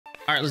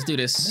All right, let's do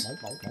this.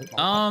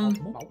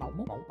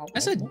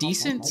 That's a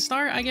decent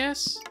start, I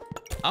guess.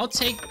 I'll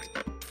take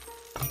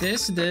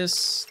this,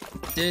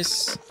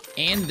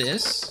 and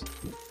this.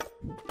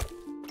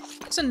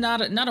 It's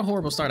not a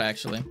horrible start,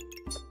 actually.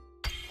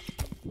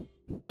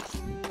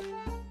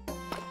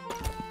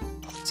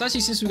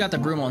 Especially since we got the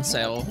broom on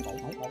sale.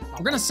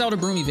 We're gonna sell the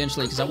broom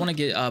eventually because I want to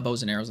get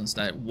bows and arrows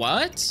instead.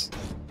 What?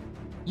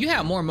 You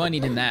have more money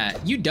than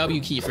that. You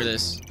W key for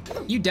this.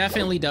 You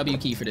definitely W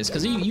key for this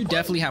because you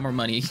definitely have more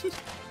money.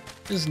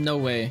 There's no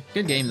way.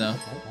 Good game though.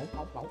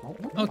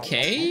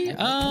 Okay.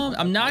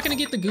 I'm not gonna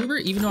get the goober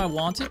even though I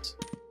want it.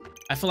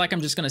 I feel like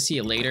I'm just gonna see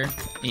it later,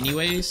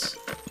 anyways.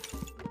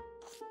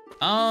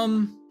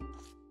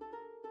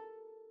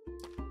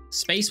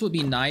 Space would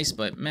be nice,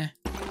 but meh.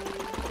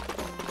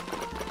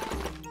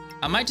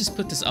 I might just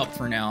put this up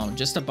for now,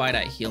 just to buy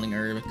that healing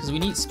herb, because we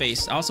need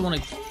space. I also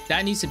want to,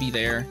 that needs to be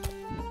there.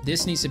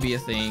 This needs to be a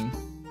thing.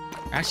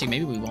 Actually,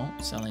 maybe we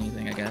won't sell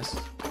anything, I guess.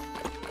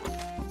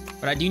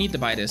 But I do need to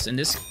buy this, and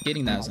this,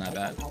 getting that is not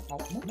bad.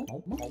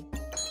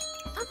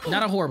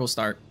 Not a horrible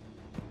start.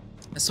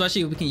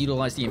 Especially if we can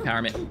utilize the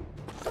empowerment.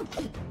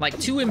 Like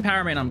 2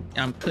 empowerment,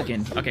 I'm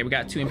cooking. Okay, we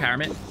got 2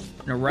 empowerment.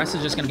 And the rest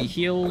is just gonna be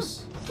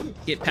heals.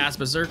 Get past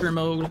berserker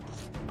mode.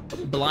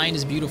 Blind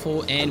is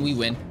beautiful, and we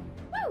win.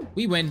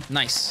 We win.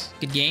 Nice.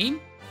 Good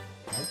game.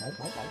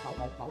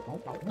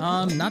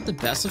 Not the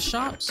best of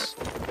shops.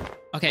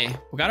 Okay,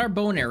 we got our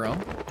bow and arrow,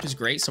 which is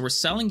great. So we're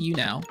selling you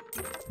now.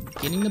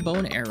 Getting the bow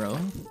and arrow.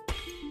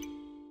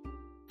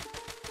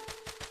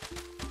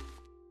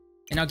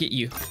 And I'll get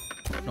you.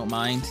 Don't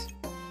mind.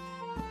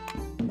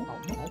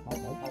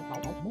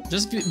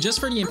 Just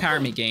for the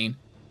empowerment gain.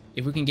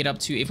 If we can get up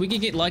to, if we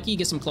can get lucky,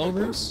 get some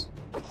clovers,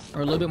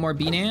 or a little bit more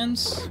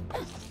B-nans,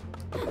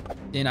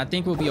 then I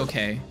think we'll be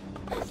okay.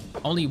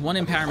 Only 1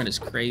 empowerment is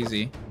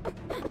crazy.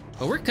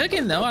 But we're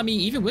cooking though. I mean,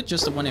 even with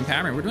just the 1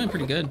 empowerment, we're doing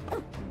pretty good.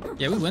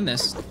 Yeah, we win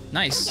this.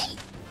 Nice.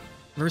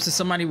 Versus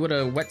somebody with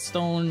a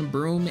whetstone,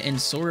 broom, and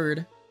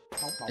sword.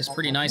 It's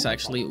pretty nice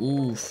actually.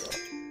 Oof.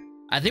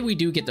 I think we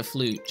do get the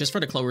flute, just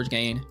for the clovers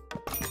gain.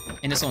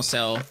 And it's on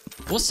sale.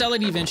 We'll sell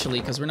it eventually,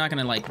 because we're not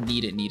gonna like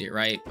need it,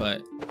 right?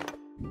 But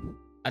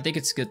I think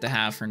it's good to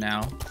have for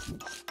now.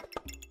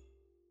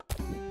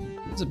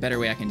 There's a better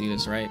way I can do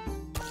this, right?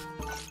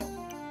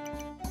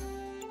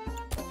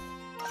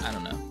 I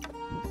don't know.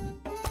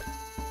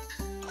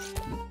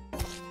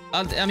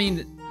 I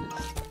mean,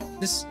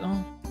 this,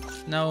 oh,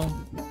 no.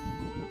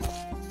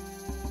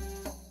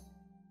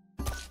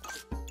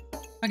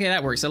 Okay,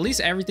 that works. At least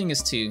everything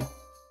is 2.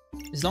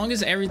 As long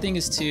as everything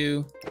is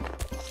 2,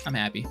 I'm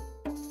happy.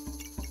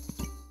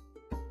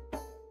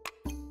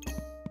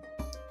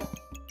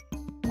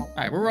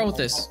 Alright, we'll roll with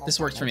this. This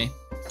works for me.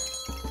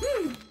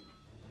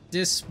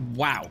 This,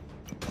 wow.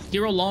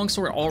 Hero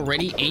longsword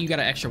already, and you got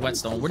an extra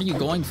whetstone. What are you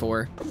going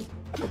for?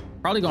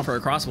 Probably going for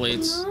a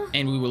crossblades,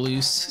 and we will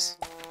lose.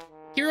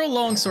 Hero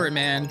longsword,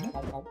 man.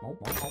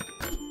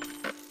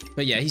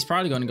 But yeah, he's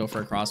probably going to go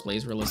for a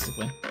crossblades,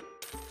 realistically.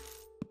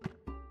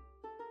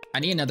 I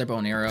need another bow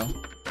and arrow.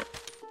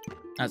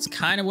 That's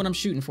kind of what I'm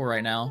shooting for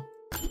right now.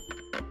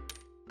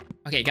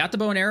 Okay, got the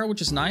bow and arrow,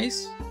 which is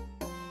nice.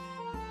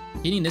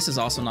 Getting this is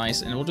also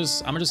nice, and I'm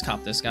gonna just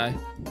cop this guy.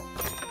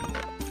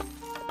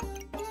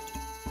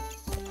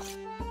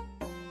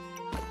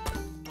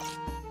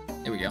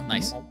 There we go,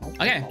 nice.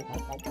 Okay.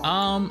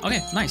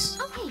 Okay, nice.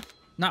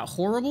 Not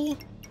horrible.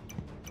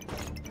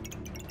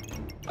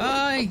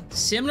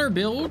 Similar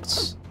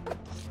builds.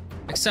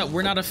 Except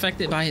we're not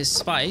affected by his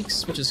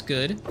spikes, which is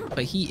good.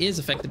 But he is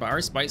affected by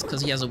our spikes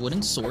because he has a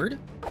wooden sword.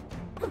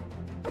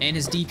 And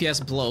his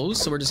DPS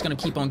blows, so we're just gonna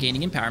keep on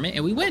gaining empowerment,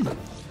 and we win.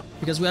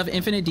 Because we have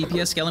infinite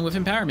DPS scaling with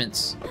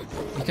empowerments.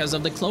 Because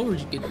of the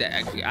clovers,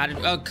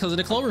 because of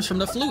the clovers from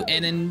the flute,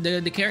 and then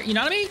the carrot, you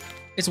know what I mean?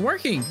 It's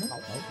working.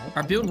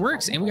 Our build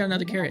works, and we got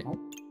another carrot.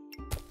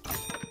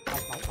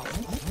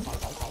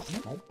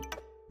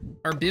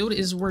 Our build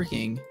is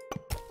working,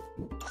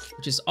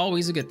 which is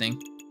always a good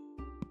thing.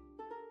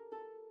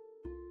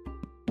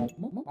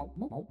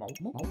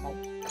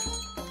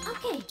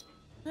 Okay.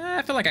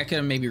 I feel like I could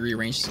have maybe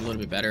rearranged this a little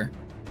bit better.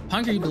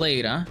 Hungry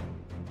Blade, huh?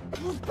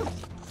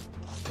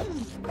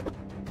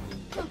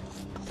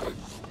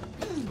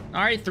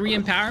 Alright, 3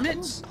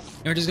 empowerments.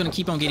 And we're just gonna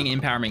keep on getting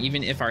empowerment,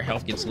 even if our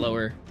health gets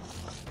lower.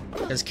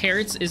 Because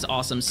carrots is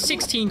awesome.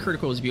 16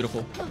 critical is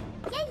beautiful.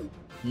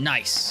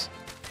 Nice.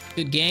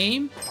 Good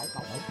game.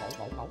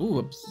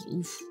 Ooh,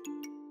 oof.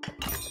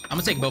 I'm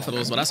gonna take both of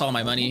those, but that's all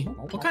my money.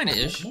 What kind of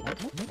ish?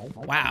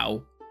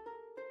 Wow.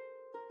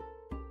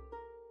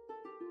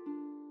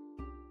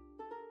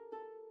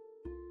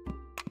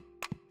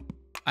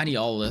 I need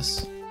all of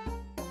this.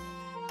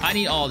 I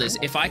need all this.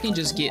 If I can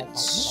just get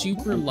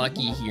super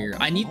lucky here.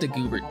 I need the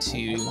goober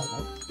too.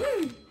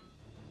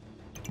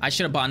 I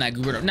should have bought that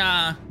goober.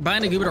 Nah,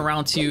 buying the goober to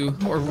round 2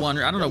 or 1.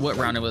 I don't know what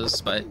round it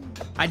was, but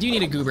I do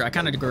need a goober. I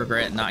kind of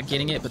regret not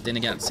getting it, but then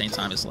again, at the same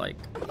time, it's like,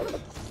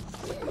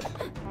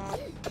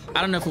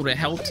 I don't know if it would have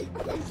helped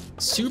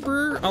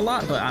super a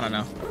lot, but I don't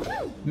know.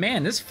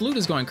 Man, this flute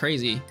is going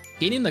crazy.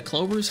 getting the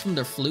clovers from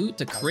the flute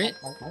to crit,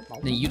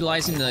 and then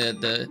utilizing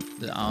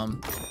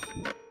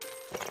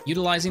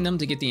utilizing them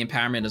to get the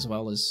empowerment as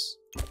well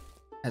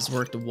has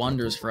worked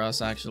wonders for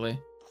us actually.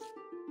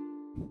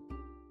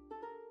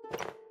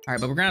 All right,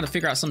 but we're gonna have to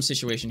figure out some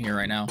situation here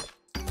right now.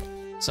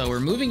 So we're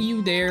moving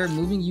you there,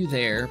 moving you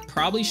there.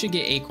 Probably should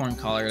get acorn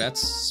collar.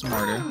 That's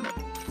smarter,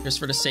 just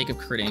for the sake of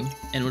critting.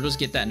 And we'll just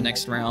get that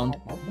next round.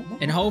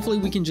 And hopefully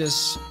we can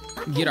just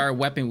get our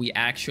weapon we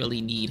actually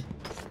need,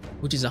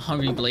 which is a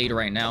hungry blade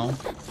right now.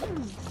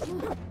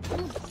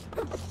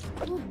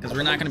 Because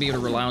we're not gonna be able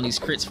to rely on these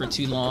crits for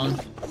too long.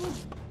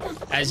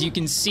 As you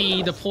can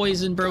see, the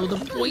poison, bro, the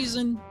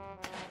poison.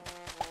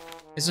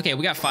 It's okay,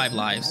 we got 5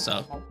 lives,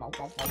 so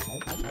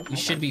we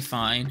should be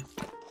fine.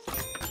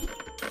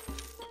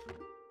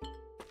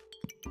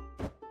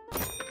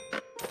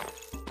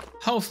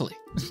 Hopefully.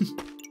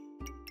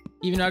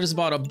 Even though I just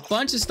bought a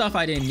bunch of stuff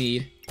I didn't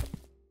need.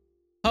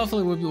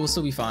 Hopefully we'll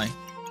still be fine.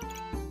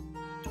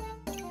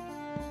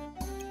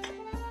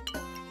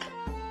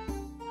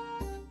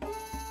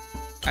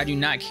 I do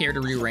not care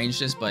to rearrange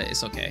this, but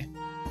it's okay.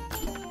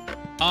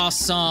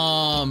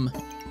 Awesome!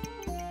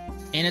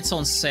 And it's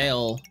on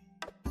sale.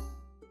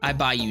 I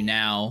buy you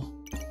now.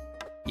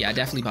 Yeah, I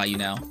definitely buy you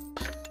now.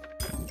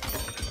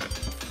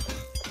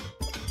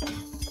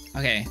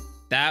 Okay.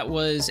 That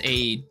was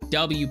a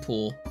W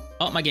pool.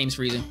 Oh, my game's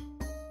freezing.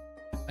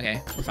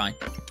 Okay, we're fine.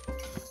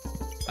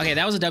 Okay,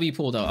 that was a W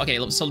pool though.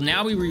 Okay, so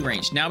now we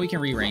rearrange. Now we can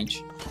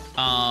rearrange.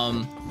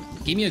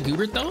 Give me a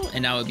Goobert though,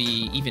 and I would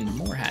be even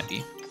more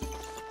happy.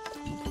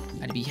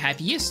 I'd be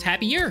happiest,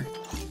 happier.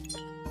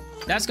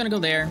 That's gonna go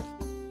there.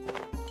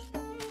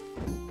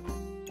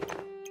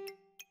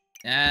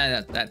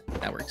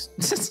 That works.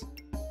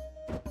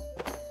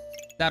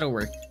 That'll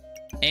work.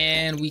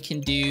 And we can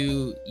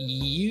do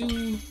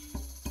you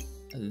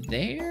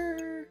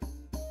there.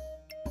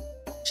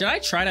 Should I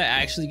try to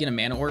actually get a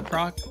mana orb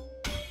proc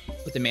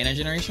with the mana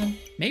generation?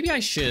 Maybe I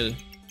should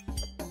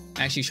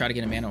actually try to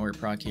get a mana orb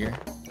proc here.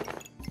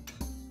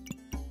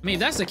 I mean, if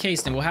that's the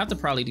case, then we'll have to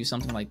probably do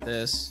something like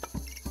this.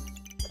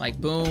 Like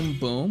boom,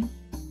 boom.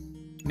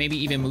 Maybe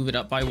even move it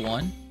up by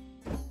 1.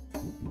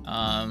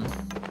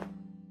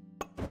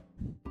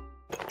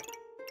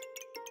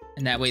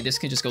 And that way this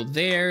can just go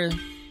there,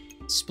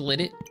 split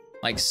it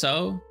like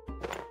so.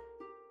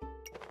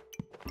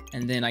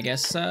 And then I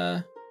guess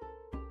something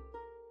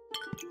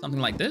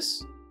like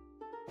this.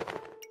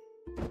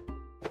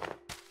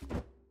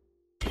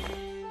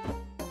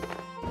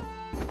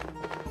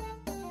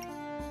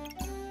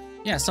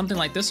 Yeah, something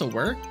like this will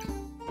work.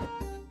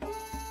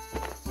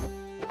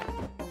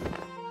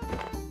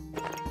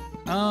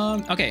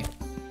 Okay.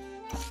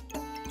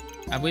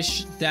 I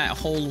wish that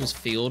hole was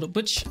filled,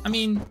 which, I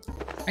mean,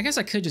 I guess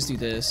I could just do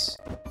this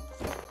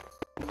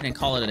and then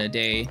call it a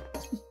day.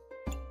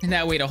 And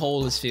that way the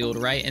hole is filled,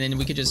 right? And then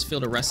we could just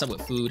fill the rest up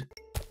with food.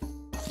 A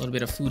little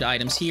bit of food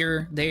items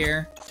here,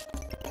 there.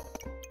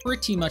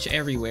 Pretty much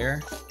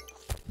everywhere.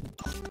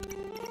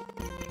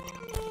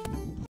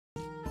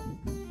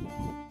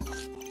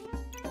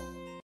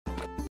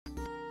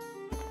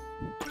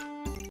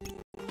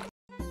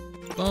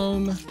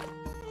 Boom.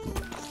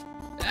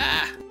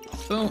 Ah!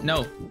 Boom.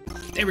 No.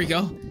 There we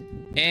go.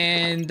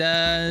 And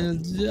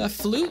the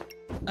flute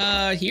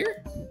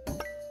here.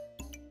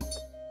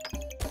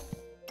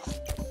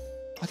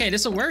 Okay,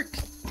 this will work.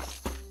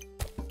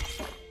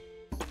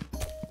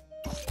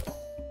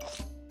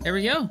 There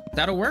we go.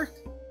 That'll work.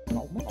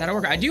 That'll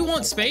work. I do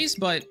want space,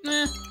 but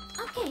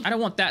I don't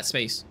want that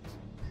space.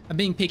 I'm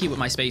being picky with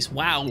my space.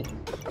 Wow.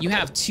 You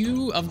have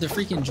 2 of the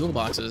freaking jewel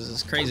boxes.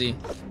 It's crazy.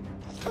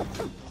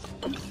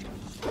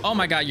 Oh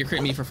my god, you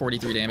crit me for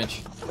 43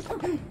 damage.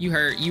 You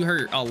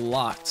hurt a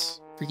lot.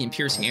 Freaking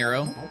piercing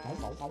arrow.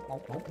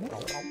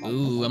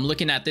 Ooh, I'm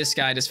looking at this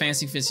guy, this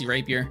fancy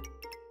rapier.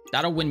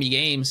 That'll win me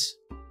games.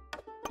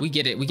 We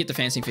get it. We get the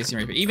fancy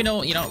rapier. Even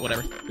though, you know,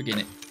 whatever. We're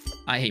getting it.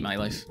 I hate my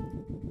life.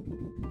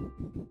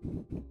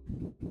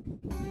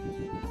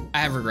 I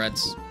have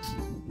regrets.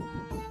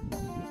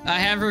 I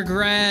have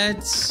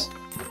regrets.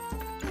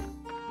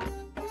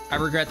 I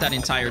regret that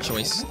entire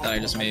choice that I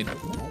just made.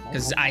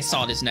 Because I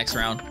saw this next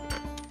round.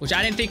 Which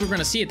I didn't think we were going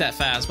to see it that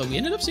fast, but we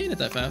ended up seeing it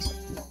that fast.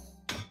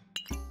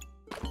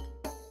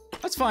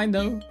 That's fine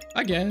though,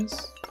 I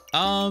guess.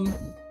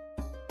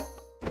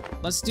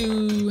 Let's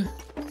do...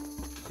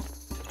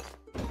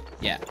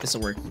 Yeah,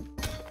 this'll work.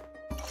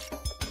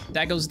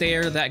 That goes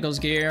there, that goes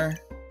there.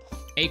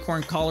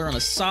 Acorn collar on the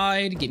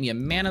side, get me a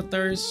mana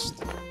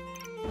thirst.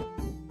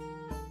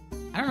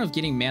 I don't know if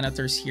getting mana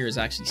thirst here is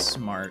actually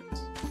smart.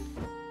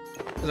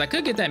 Because I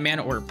could get that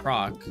mana orb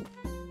proc.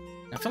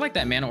 I feel like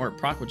that mana orb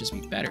proc would just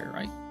be better,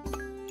 right?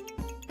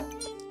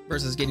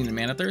 Versus getting the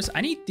mana thirst.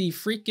 I need the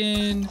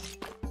freaking...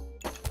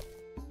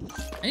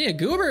 I need a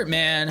Goobert,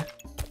 man.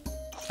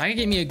 If I could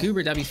get me a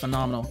Goobert, that'd be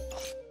phenomenal.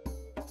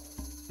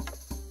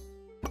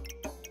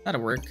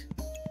 That'll work.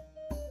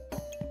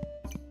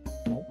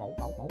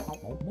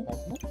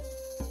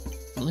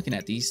 I'm looking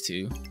at these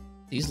 2.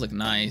 These look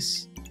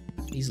nice.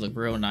 These look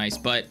real nice,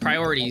 but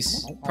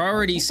priorities.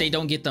 Priorities say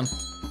don't get them.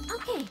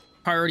 Okay.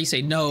 Priority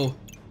say no.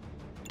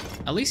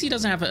 At least he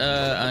doesn't have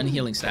an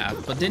healing staff.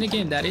 But then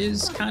again, that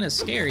is kind of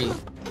scary.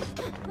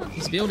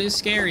 This build is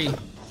scary.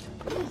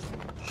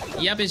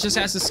 Yep, it just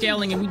has the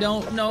scaling and we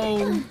don't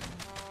know.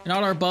 And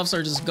all our buffs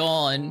are just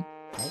gone.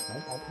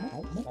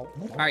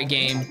 All right,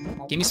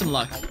 game. Give me some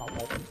luck.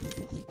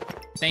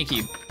 Thank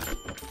you.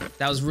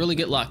 That was really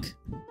good luck.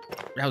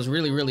 That was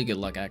really, really good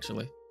luck,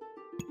 actually.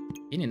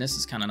 Getting this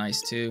is kind of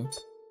nice, too.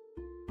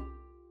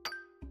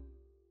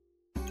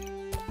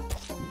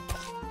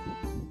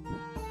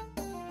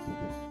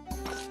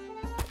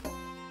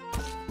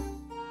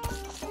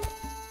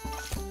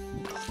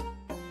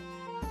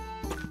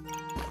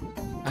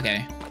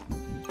 Okay.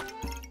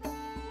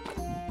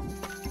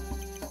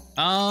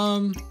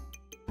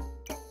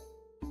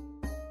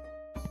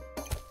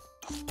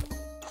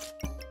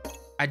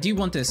 I do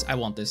want this. I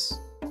want this.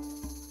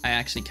 I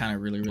actually kind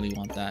of really, really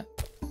want that.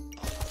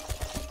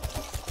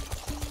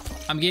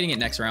 I'm getting it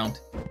next round.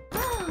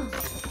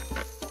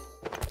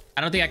 I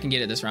don't think I can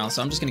get it this round,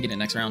 so I'm just gonna get it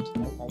next round.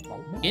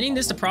 Getting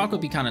this to proc would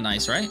be kind of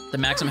nice, right? The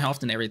maximum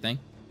health and everything.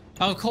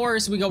 Of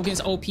course, we go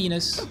against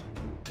OP-ness.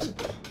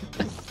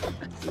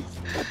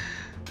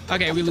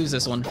 Okay, we lose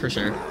this one for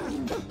sure.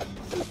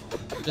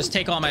 Just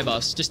take all my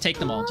buffs. Just take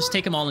them all. Just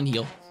take them all and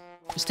heal.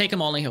 Just take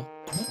them all and heal.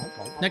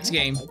 Next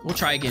game, we'll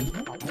try again.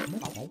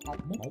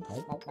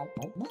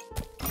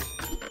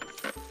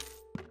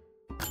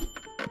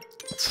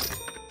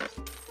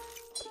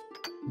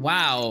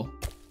 Wow.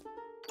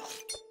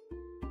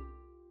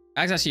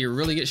 That's actually a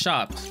really good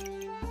shop.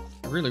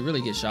 A really, really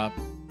good shop.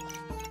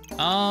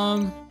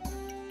 I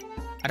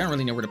don't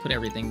really know where to put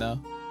everything though.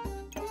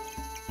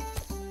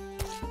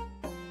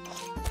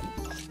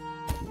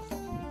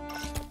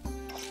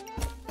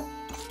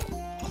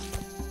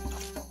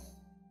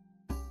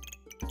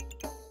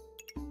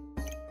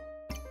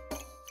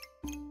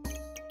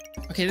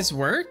 Okay, this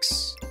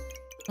works.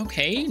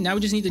 Okay, now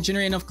we just need to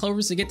generate enough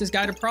clovers to get this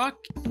guy to proc.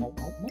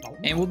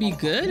 And we'll be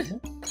good.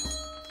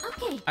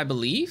 Okay. I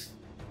believe.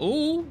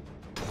 Oh,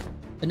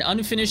 an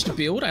unfinished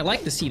build. I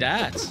like to see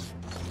that.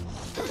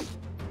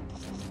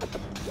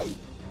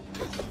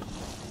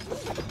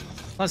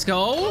 Let's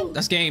go.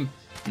 That's game.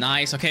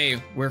 Nice.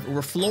 Okay,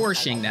 we're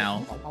flourishing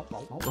now.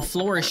 We're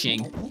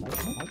flourishing.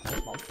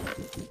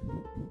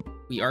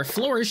 We are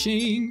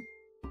flourishing.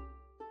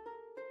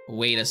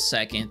 Wait a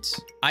second.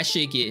 I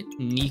should get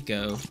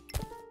Nico.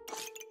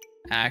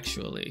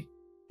 Actually.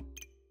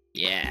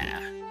 Yeah.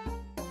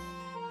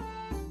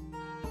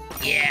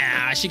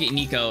 Yeah, I should get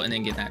Nico and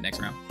then get that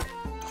next round.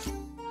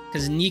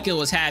 Because Nico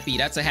was happy.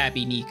 That's a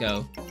happy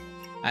Nico.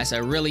 That's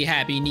a really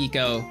happy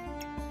Nico.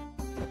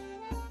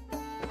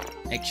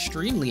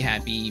 Extremely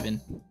happy, even.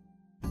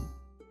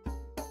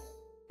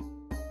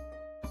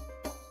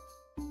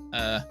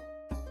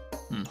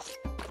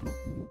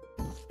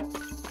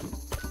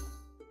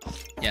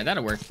 Yeah,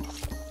 that'll work.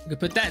 We could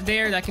put that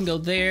there. That can go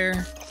there.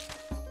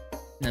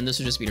 And then this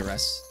will just be the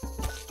rest.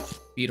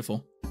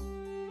 Beautiful.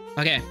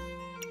 Okay.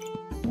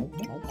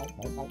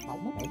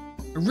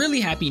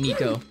 Really happy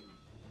Nico.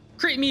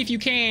 Crit me if you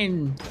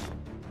can.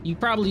 You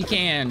probably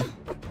can.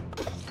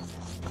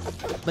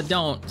 But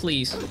don't,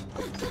 please.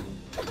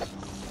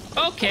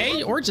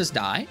 Okay, or just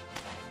die.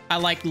 I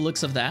like the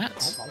looks of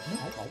that.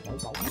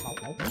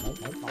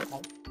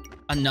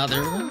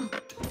 Another one.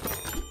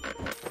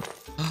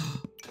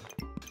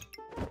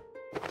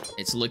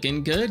 It's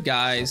looking good,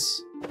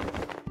 guys.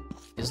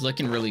 It's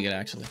looking really good,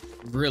 actually.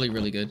 Really,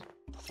 really good.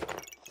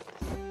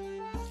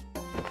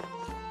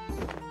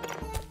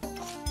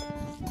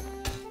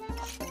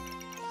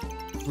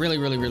 Really,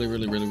 really, really,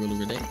 really, really, really,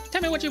 really.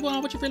 Tell me what you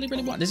want, what you really,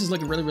 really want. This is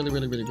looking really, really,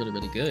 really, really, really,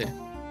 really good.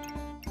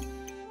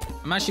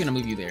 I'm actually gonna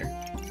move you there.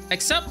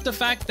 Except the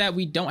fact that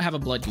we don't have a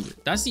blood goober.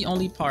 That's the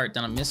only part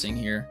that I'm missing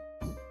here.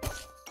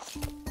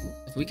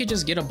 If we could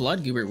just get a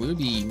blood goober, we would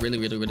be really,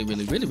 really, really,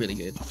 really, really, really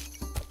good.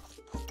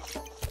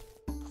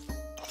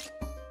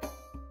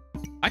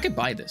 I could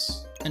buy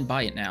this and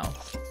buy it now.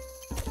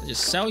 I'll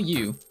just sell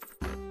you.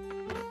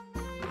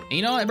 And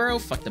you know what, bro?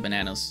 Fuck the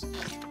bananas.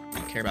 I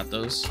don't care about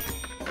those.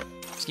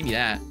 Just give me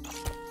that.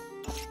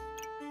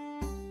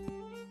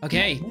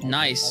 Okay,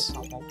 nice.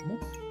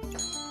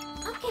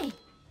 Okay.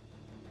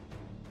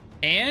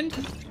 And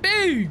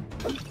boom!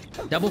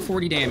 Double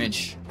 40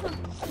 damage.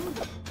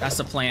 That's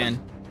the plan.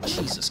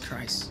 Jesus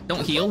Christ.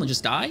 Don't heal and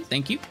just die.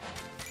 Thank you.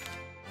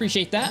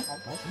 Appreciate that.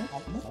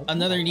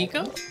 Another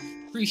Nico.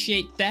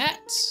 Appreciate that.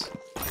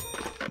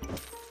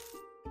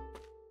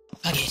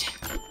 Fuck it.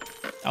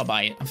 I'll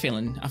buy it. I'm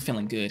feeling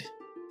good.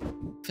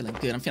 Feeling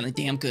good. I'm feeling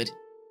damn good.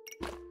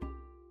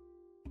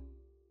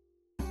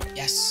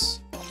 Yes.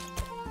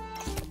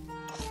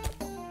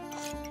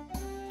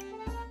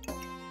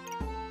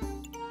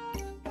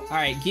 All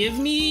right, give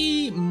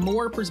me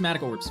more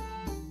prismatic orbs.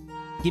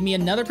 Give me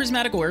another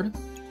prismatic orb.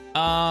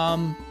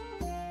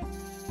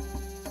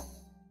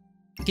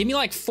 Give me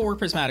like 4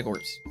 prismatic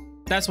orbs.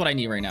 That's what I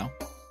need right now.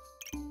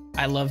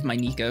 I love my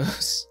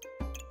Nikos.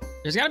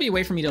 There's gotta be a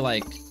way for me to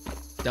like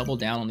double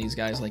down on these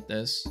guys like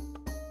this.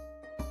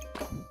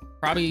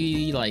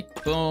 Probably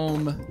like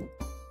boom.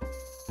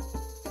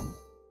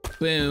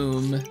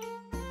 Boom.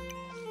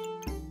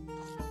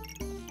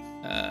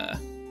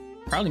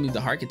 Probably move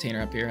the heart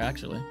container up here,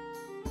 actually.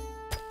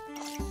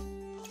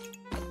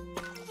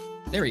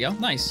 There we go.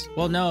 Nice.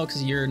 Well, no,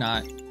 because you're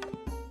not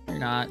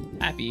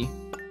happy.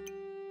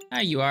 Ah,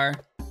 you are.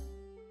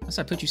 Unless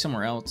I put you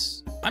somewhere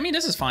else. I mean,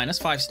 this is fine. That's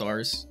 5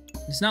 stars.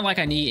 It's not like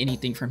I need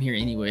anything from here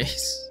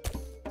anyways.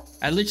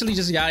 I literally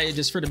just got it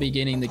just for the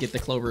beginning to get the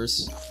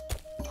clovers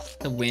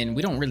to win.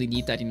 We don't really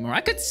need that anymore.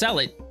 I could sell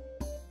it.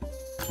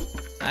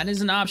 That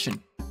is an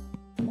option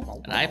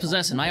that I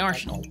possess in my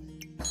arsenal.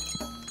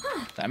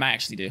 That I might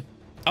actually do.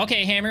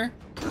 Okay, hammer.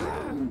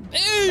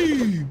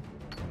 Hey!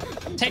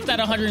 Take that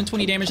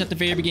 120 damage at the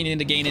very beginning of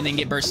the game and then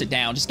get bursted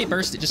down. Just get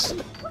bursted. Just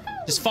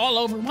fall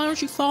over. Why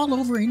don't you fall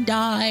over and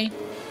die?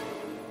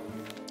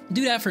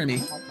 Do that for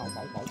me.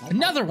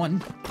 Another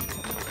one.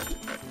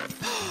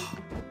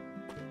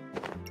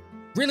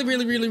 Really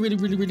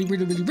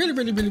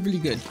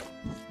good.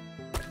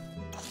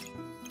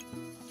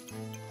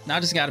 Now I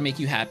just gotta make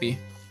you happy.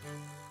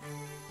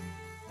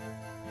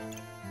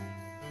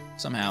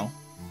 Somehow.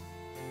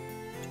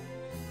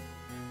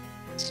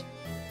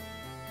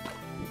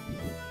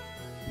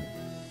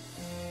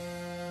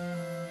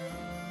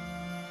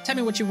 Tell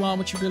me what you want,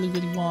 what you really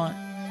want.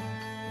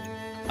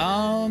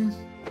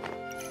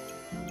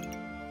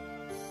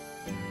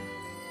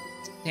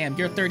 Damn,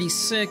 you're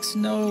 36,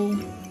 no.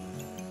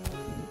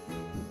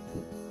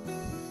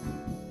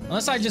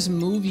 Unless I just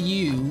move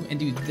you and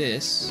do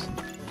this.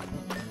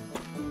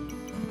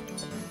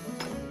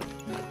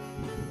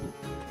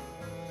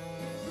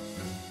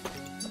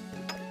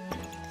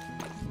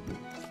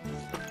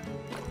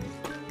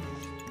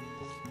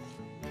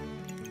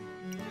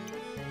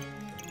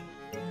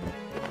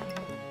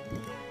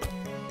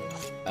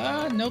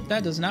 Nope,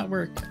 that does not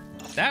work.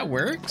 That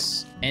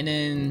works. And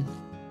then,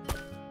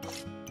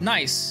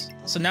 nice.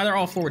 So now they're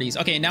all 40s.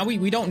 Okay, now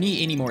we don't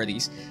need any more of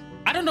these.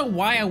 I don't know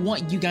why I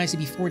want you guys to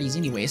be 40s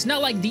anyway. It's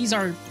not like these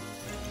are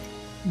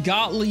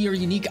godly or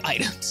unique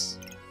items.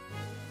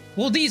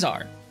 Well, these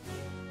are,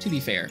 to be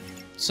fair.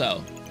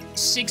 So,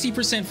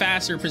 60%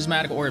 faster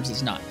prismatic orbs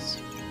is nice.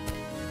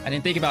 I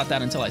didn't think about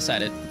that until I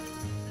said it.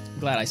 I'm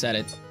glad I said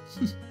it.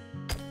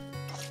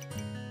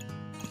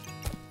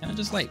 Can I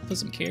just like put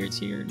some carrots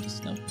here?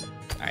 Just no.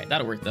 All right,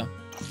 that'll work though.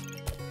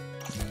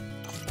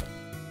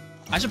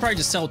 I should probably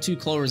just sell 2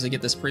 clovers to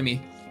get this preemie.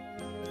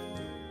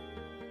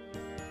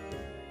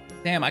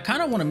 Damn, I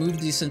kind of want to move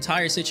this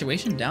entire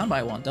situation down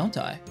by 1, don't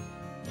I?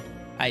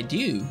 I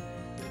do.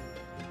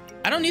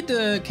 I don't need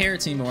the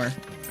carrots anymore.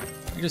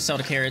 I can just sell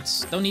the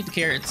carrots. Don't need the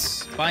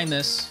carrots. Buying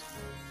this.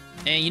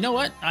 And you know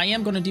what? I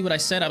am going to do what I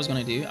said I was going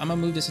to do. I'm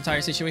going to move this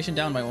entire situation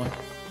down by 1.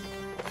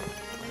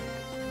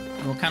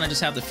 And we'll kind of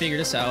just have to figure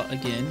this out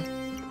again.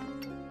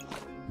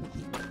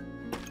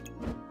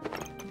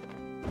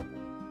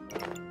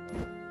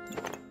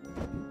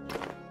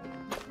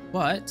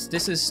 But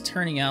this is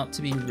turning out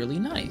to be really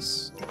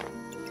nice.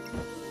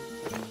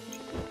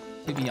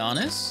 To be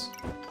honest,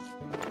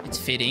 it's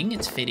fitting,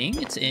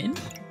 it's in.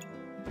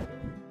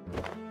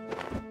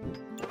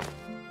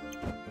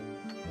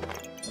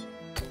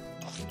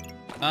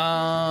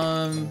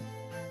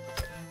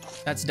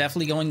 That's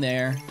definitely going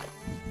there.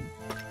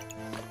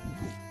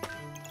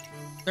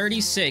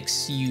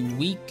 36, you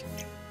weak,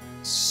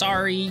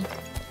 sorry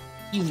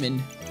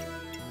human.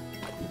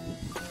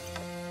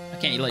 I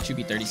can't let you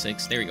be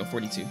 36. There we go,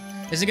 42.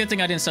 It's a good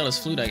thing I didn't sell this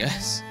flute, I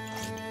guess.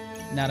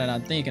 Now that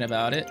I'm thinking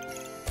about it.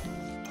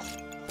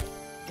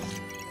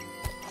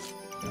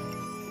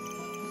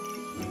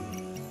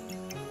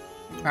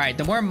 Alright,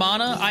 the more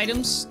mana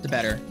items, the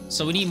better.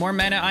 So we need more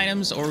mana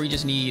items, or we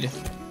just need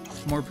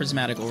more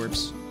prismatic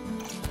orbs.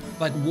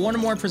 Like 1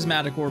 more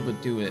prismatic orb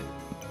would do it.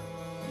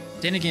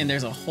 Then again,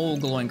 there's a whole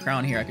glowing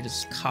crown here I could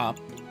just cop.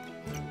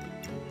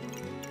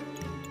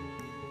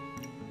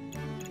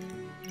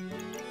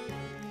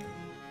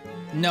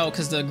 No,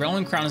 because the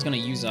glowing crown is going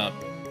to use up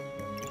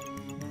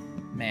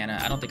mana.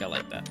 I don't think I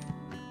like that.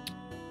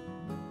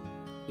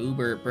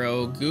 Goobert,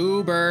 bro.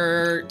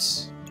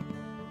 Goobert.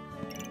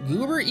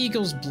 Goobert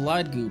equals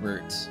blood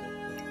Goobert.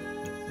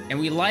 And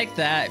we like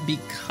that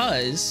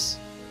because...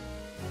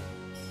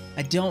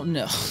 I don't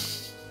know.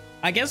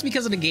 I guess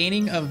because of the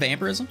gaining of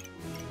vampirism.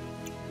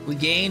 We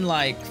gain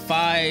like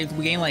 5...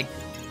 We gain like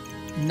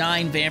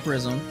 9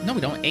 vampirism. No,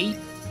 we don't. 8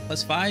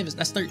 plus 5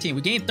 that's 13.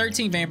 We gain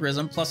 13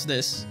 vampirism plus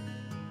this.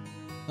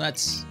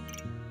 That's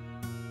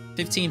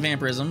 15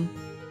 vampirism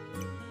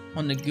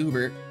on the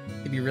Goobert.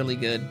 It'd be really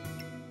good.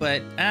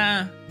 But,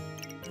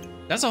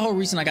 that's the whole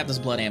reason I got this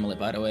blood amulet,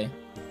 by the way.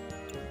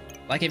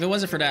 Like, if it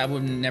wasn't for that, I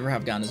would never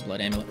have gotten this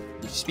blood amulet.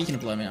 Speaking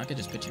of blood amulet, I could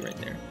just put you right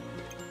there.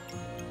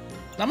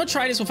 I'm gonna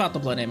try this without the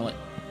blood amulet.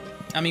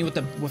 I mean,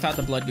 without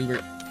the blood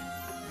Goobert.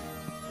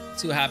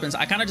 See what happens.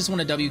 I kind of just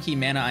want to W key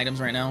mana items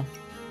right now.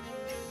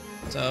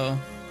 So,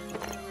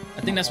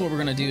 I think that's what we're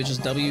gonna do, is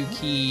just W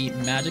key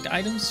magic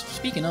items.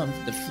 Speaking of,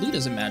 the flute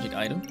is a magic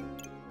item.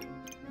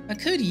 I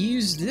could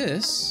use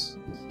this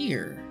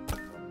here.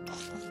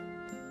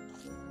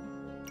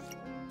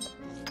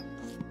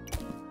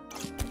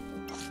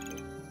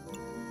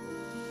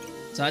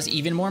 So that's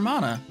even more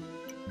mana.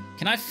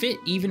 Can I fit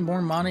even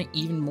more mana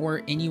even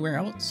more anywhere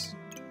else?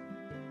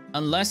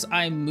 Unless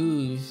I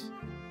move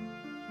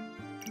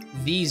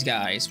these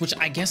guys, which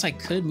I guess I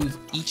could move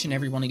each and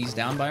every one of these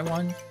down by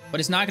one, but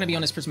it's not going to be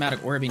on this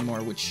prismatic orb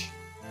anymore, which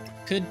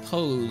could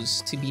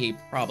pose to be a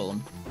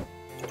problem.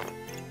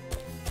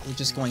 We're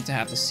just going to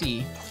have to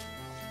see.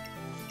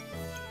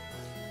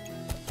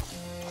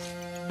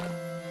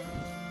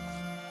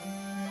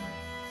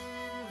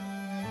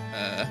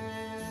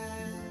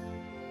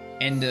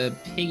 And the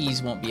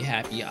piggies won't be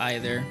happy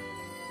either.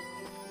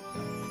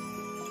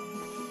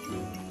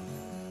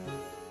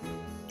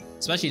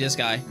 Especially this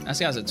guy. This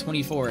guy's at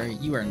 24.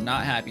 You are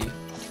not happy.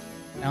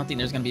 I don't think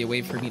there's gonna be a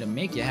way for me to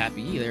make you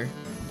happy either.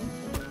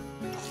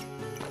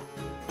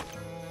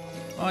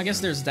 Well, I guess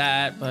there's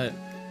that, but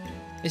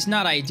it's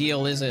not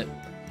ideal, is it?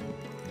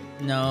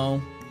 No,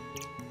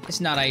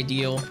 it's not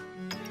ideal.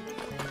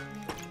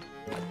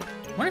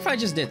 I wonder if I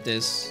just did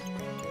this.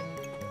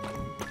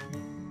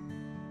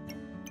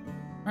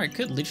 Or I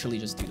could literally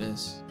just do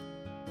this.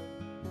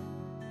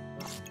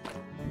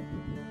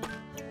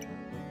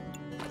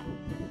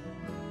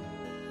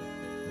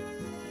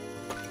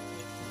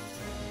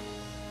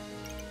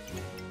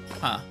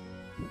 Huh.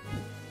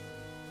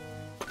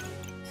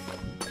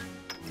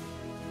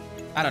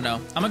 I don't know.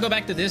 I'm gonna go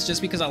back to this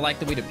just because I like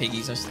the way the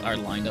piggies are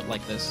lined up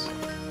like this.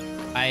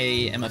 I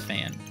am a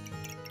fan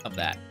of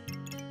that.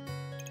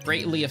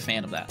 Greatly a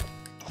fan of that.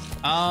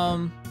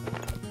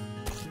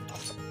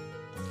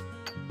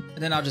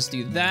 And then I'll just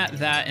do that,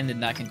 and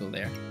then that can go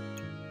there.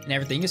 And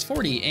everything is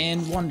 40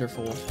 and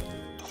wonderful.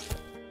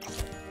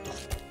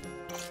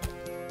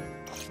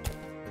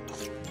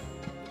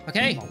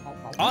 Okay,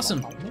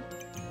 awesome.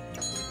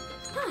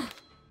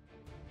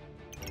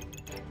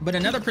 But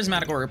another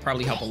prismatic orb would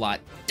probably help a lot.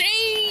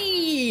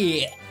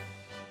 Dang!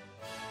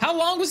 How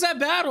long was that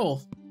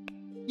battle?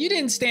 You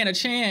didn't stand a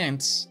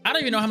chance. I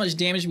don't even know how much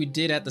damage we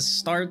did at the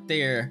start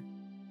there.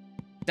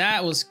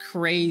 That was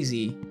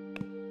crazy.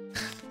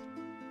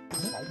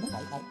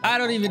 I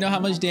don't even know how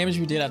much damage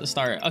we did at the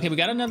start. Okay, we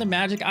got another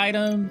magic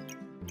item.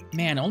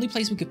 Man, the only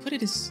place we could put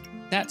it is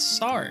that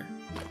star.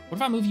 What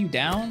if I move you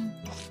down?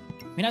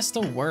 I mean, that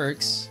still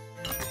works.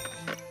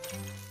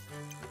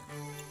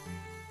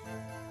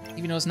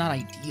 Even though it's not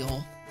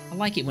ideal. I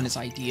like it when it's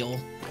ideal.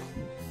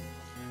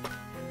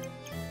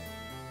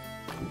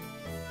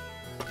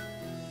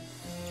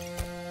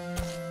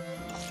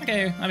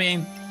 Okay, I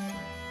mean,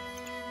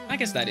 I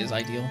guess that is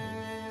ideal.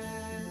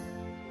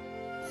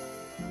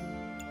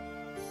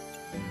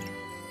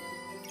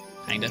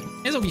 Kinda.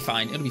 It'll be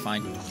fine. It'll be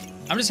fine.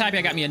 I'm just happy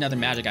I got me another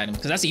magic item,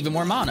 because that's even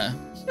more mana.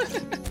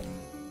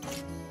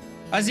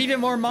 That's even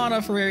more mana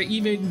for an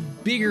even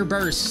bigger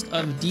burst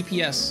of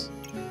DPS.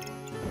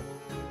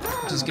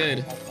 Which is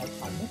good.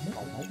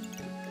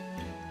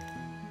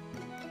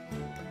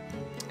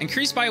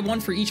 Increased by 1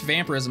 for each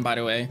vampirism, by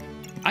the way.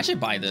 I should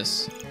buy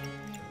this.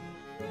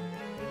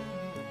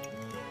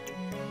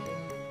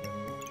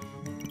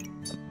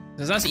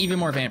 Because that's even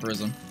more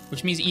vampirism,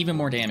 which means even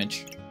more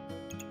damage.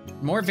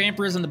 More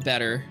vampirism, the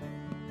better.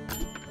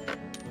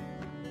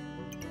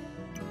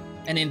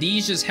 And then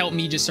these just help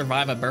me just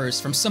survive a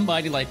burst from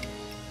somebody like...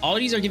 All of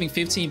these are giving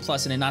 15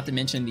 plus, and then not to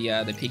mention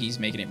the piggies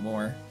making it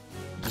more.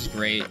 Which is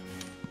great.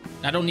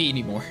 I don't need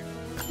any more.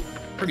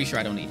 Pretty sure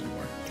I don't need any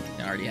more.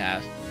 I already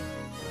have.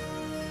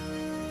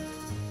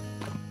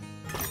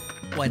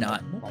 Why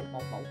not?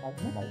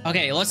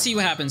 Okay, let's see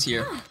what happens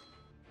here.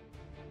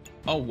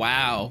 Oh,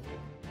 wow.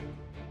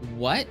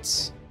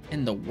 What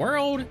in the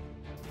world?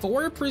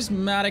 4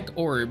 prismatic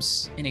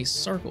orbs in a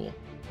circle.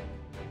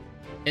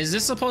 Is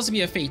this supposed to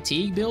be a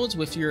fatigue build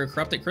with your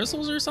corrupted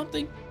crystals or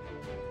something?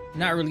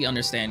 Not really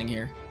understanding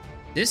here.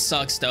 This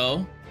sucks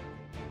though.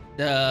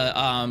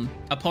 The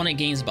opponent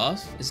gains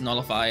buff is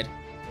nullified.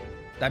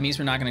 That means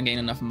we're not gonna gain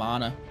enough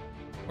mana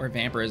or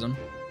vampirism.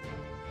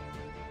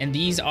 And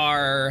these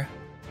are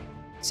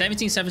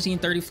 17, 17,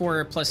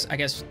 34 plus I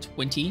guess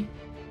 20,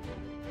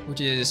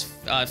 which is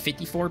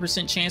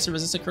 54% chance to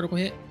resist a critical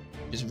hit,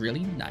 which is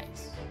really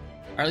nice.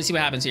 All right, let's see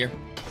what happens here.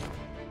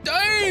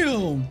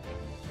 Damn!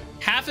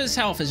 Half his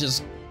health is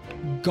just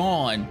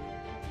gone.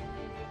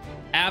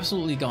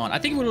 Absolutely gone. I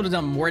think we would have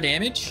done more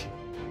damage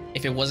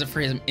if it wasn't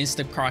for him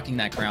insta-procking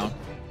that crown.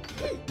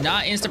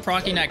 Not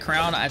insta-procking that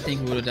crown, I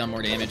think we would have done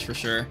more damage for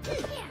sure.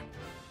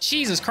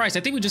 Jesus Christ, I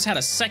think we just had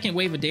a second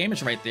wave of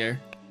damage right there.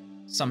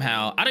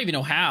 Somehow. I don't even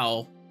know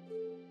how.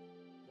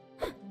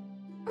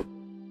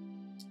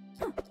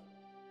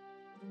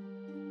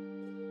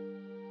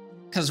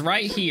 Because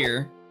right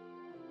here,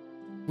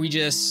 we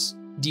just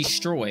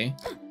destroy.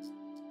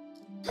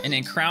 And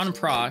then crown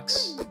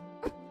procs.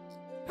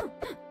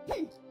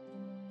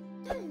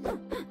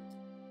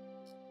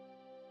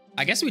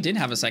 I guess we didn't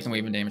have a second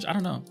wave of damage. I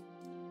don't know.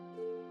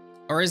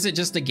 Or is it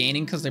just the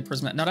gaining because they're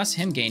prismatic? No, that's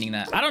him gaining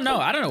that. I don't know.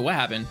 I don't know what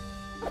happened.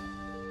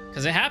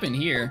 Because it happened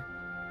here.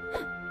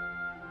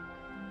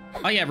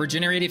 Oh yeah,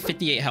 regenerated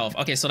 58 health.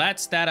 Okay, so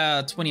that's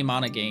that 20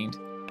 mana gained.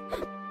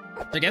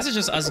 So I guess it's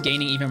just us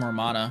gaining even more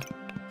mana.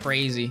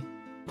 Crazy.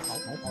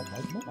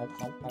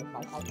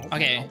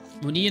 Okay,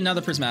 we need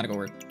another prismatic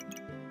orb.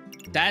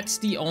 That's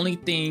the only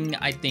thing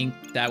I think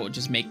that would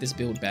just make this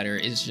build better,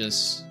 is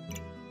just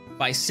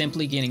by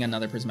simply getting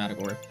another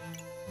prismatic orb.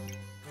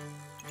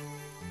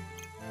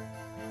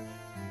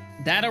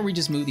 That, or we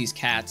just move these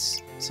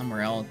cats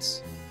somewhere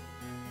else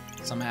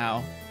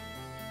somehow.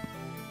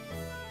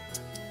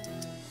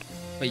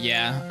 But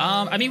yeah,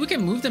 I mean, we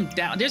can move them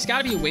down. There's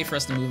got to be a way for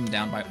us to move them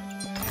down by...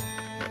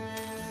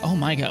 Oh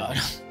my god.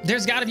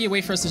 There's got to be a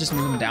way for us to just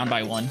move them down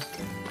by 1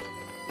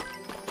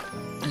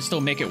 and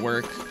still make it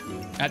work.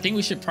 I think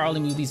we should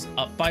probably move these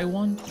up by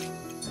 1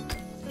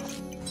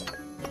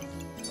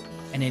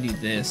 and then do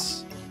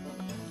this.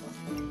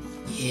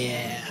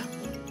 Yeah.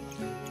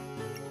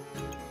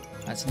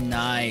 That's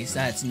nice.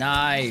 That's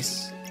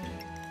nice.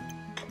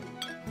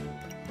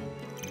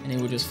 And then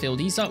we'll just fill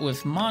these up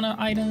with mana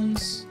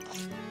items.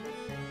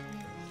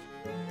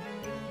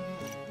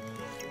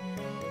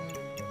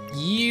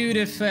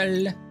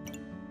 Beautiful.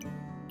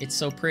 It's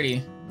so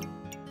pretty.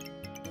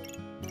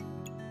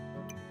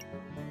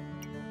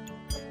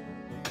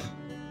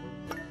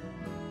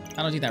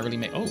 I don't think that really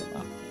makes... Oh, wow.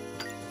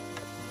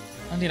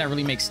 I don't think that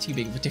really makes too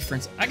big of a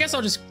difference. I guess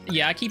I'll just...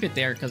 Yeah, I keep it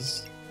there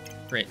because...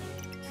 Great.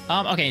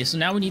 Okay, so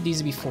now we need these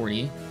to be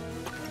 40.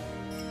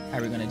 How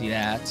are we going to do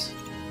that?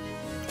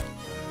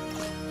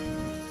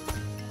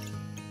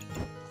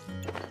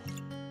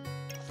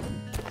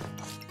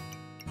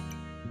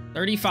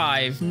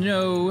 $35.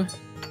 No. You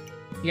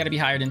got to be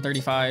higher than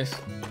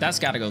 35. That's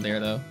got to go there,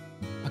 though.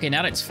 Okay,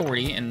 now that's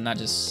 40, and that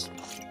just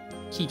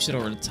keeps it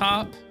over the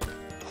top.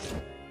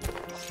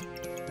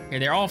 Okay,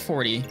 they're all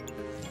 40,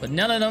 but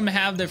none of them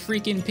have the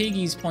freaking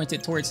piggies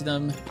pointed towards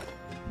them.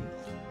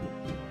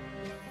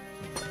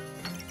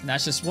 And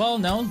that's just, well,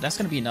 no, that's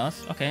gonna be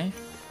enough. Okay.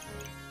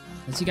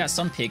 Let's see, got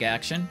some pig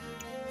action.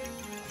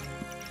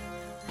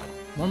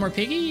 One more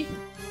piggy?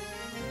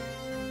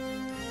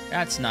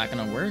 That's not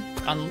gonna work.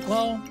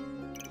 Well,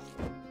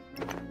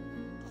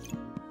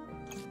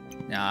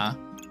 nah.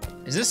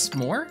 Is this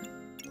more?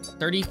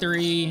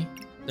 33,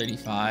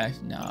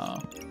 35,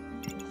 no.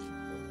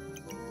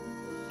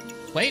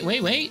 Wait,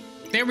 wait, wait.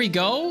 There we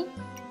go.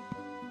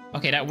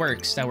 Okay, that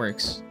works. That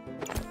works.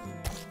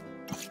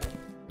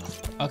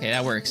 Okay,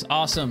 that works.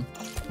 Awesome.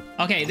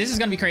 Okay, this is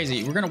gonna be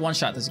crazy. We're gonna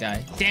one-shot this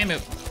guy. Damn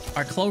it.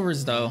 Our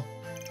clovers, though.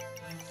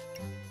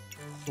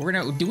 We're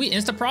gonna... Do we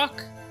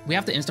insta-proc? We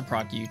have to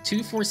insta-proc you.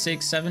 2, 4,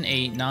 6, 7,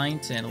 8, 9,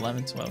 10,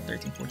 11, 12,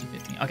 13, 14,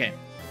 15. Okay.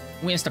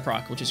 We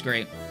insta-proc, which is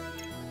great.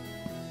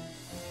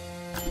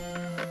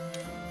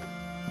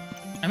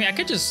 I mean, I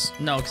could just...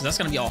 No, because that's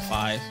gonna be all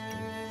 5.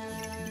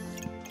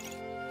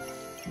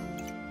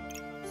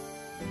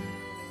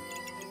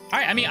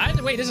 Alright, I mean,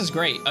 either way, this is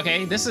great,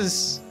 okay? This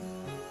is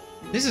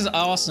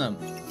awesome.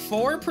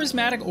 4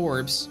 prismatic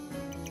orbs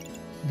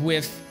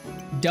with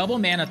double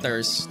mana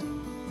thirst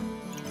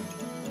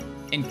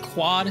and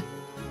quad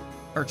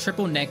or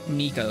triple neck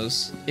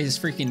Nikos is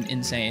freaking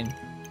insane.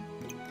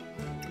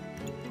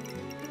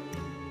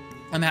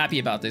 I'm happy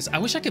about this. I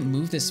wish I could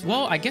move this.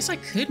 Well, I guess I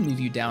could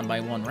move you down by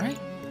 1, right?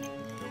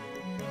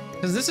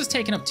 Because this is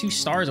taking up 2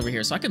 stars over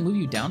here, so I could move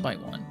you down by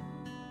 1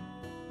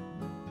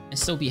 and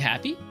still be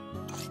happy.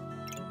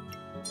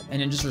 And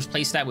then just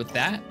replace that with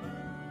that.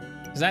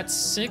 Because that's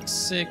 6,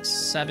 6,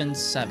 7,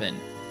 7.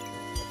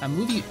 I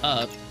move you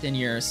up, then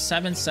you're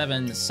 7,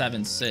 7,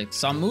 7, 6.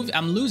 So I'm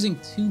losing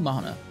 2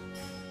 mana.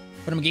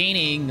 But I'm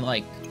gaining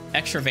like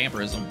extra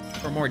vampirism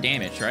for more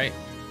damage, right?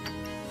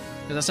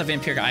 Because that's a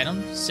vampiric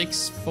item.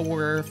 6,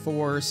 4,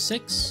 4,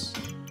 6.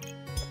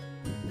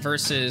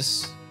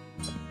 Versus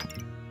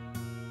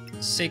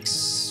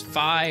 6,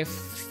 5.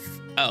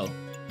 Oh.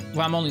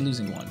 Well, I'm only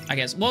losing 1, I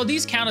guess. Well,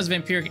 these count as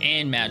vampiric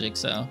and magic,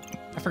 so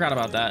I forgot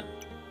about that.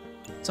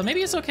 So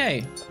maybe it's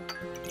okay.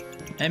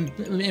 And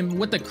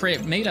with the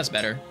crit, maybe that's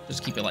better.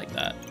 Just keep it like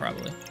that,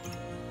 probably.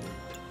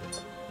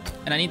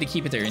 And I need to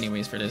keep it there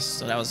anyways for this.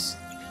 So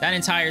that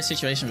entire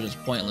situation was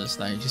just pointless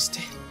that I just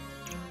did.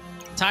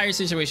 Entire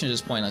situation is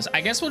just pointless.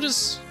 I guess we'll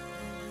just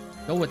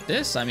go with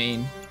this. I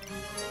mean,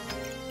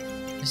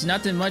 there's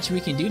nothing much we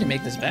can do to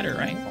make this better,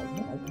 right?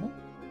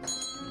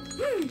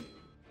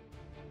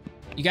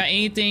 You got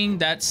anything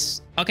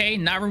that's... Okay,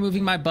 not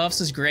removing my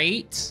buffs is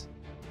great.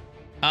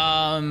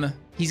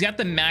 He's got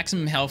the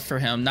maximum health for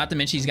him, not to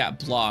mention he's got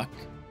block.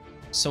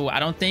 So I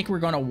don't think we're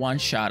going to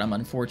one-shot him,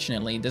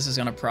 unfortunately. This is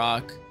going to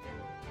proc.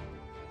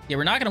 Yeah,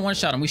 we're not going to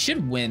one-shot him. We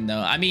should win,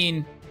 though. I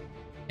mean,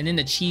 and then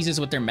the cheeses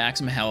with their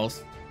maximum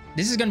health.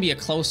 This is going to be a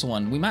close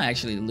one. We might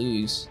actually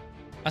lose.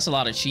 That's a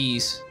lot of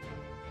cheese.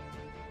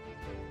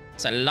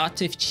 It's a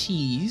lot of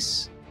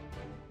cheese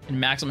and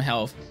maximum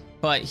health.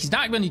 But he's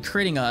not going to be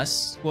critting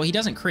us. Well, he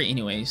doesn't crit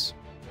anyways.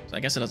 So I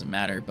guess it doesn't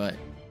matter, but...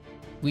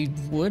 We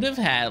would have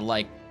had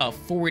like a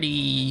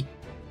 40,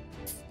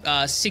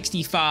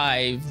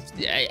 65,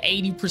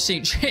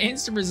 80%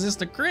 chance to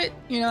resist a crit.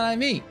 You know what I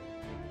mean?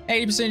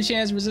 80%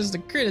 chance to resist a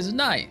crit is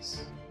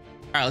nice.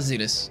 All right, let's do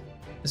this.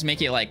 Let's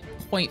make it like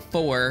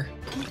 0.4.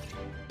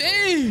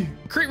 Dang!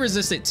 Crit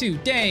resistant too,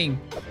 dang.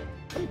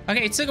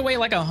 Okay, it took away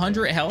like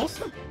 100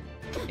 health.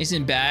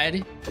 isn't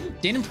bad.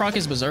 Didn't proc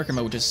his Berserker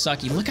mode, which is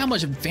sucky. Look how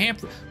much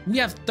vamp. We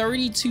have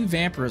 32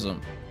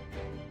 vampirism.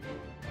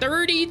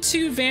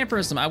 32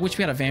 vampirism. I wish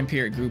we had a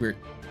vampiric Goobert.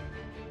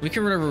 We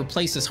could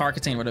replace this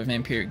Harkatane with a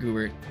vampiric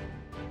Goobert.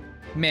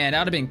 Man, that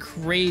would have been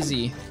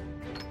crazy.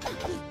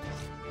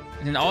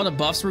 And then all the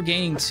buffs we're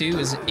gaining too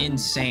is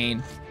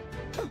insane.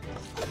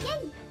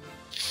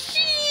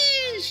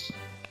 Sheesh.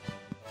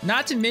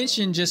 Not to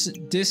mention just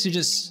this is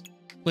just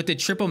with the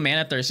triple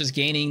mana thirst, just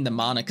gaining the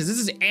mana, because this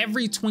is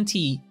every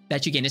 20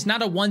 that you gain. It's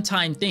not a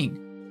one-time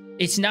thing.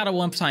 It's not a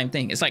one-time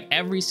thing. It's like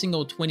every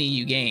single 20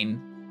 you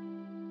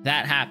gain,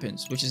 that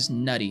happens, which is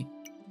nutty.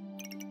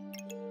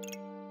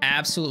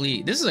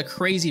 Absolutely. This is a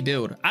crazy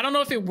build. I don't know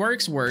if it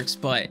works,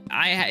 but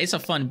it's a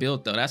fun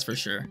build though, that's for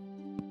sure.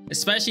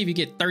 Especially if you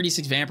get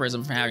 36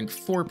 vampirism from having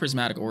 4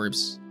 prismatic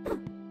orbs.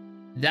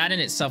 That in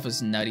itself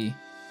is nutty.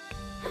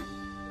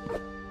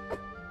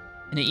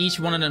 And then each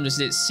one of them just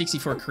did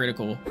 64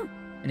 critical.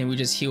 And then we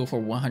just heal for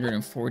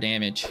 104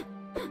 damage.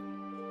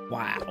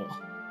 Wow.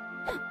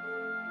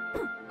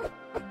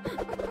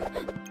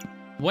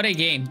 What a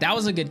game. That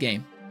was a good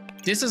game.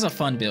 This is a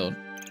fun build.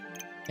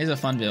 It's a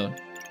fun build.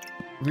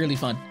 Really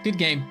fun. Good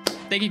game.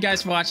 Thank you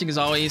guys for watching as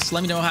always.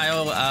 Let me know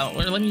how,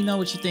 or let me know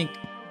what you think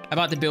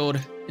about the build.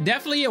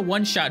 Definitely a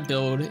one-shot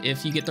build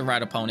if you get the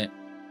right opponent.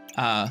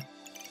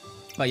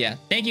 But yeah,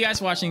 thank you guys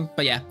for watching.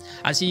 But yeah,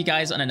 I'll see you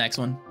guys on the next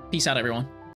one. Peace out, everyone.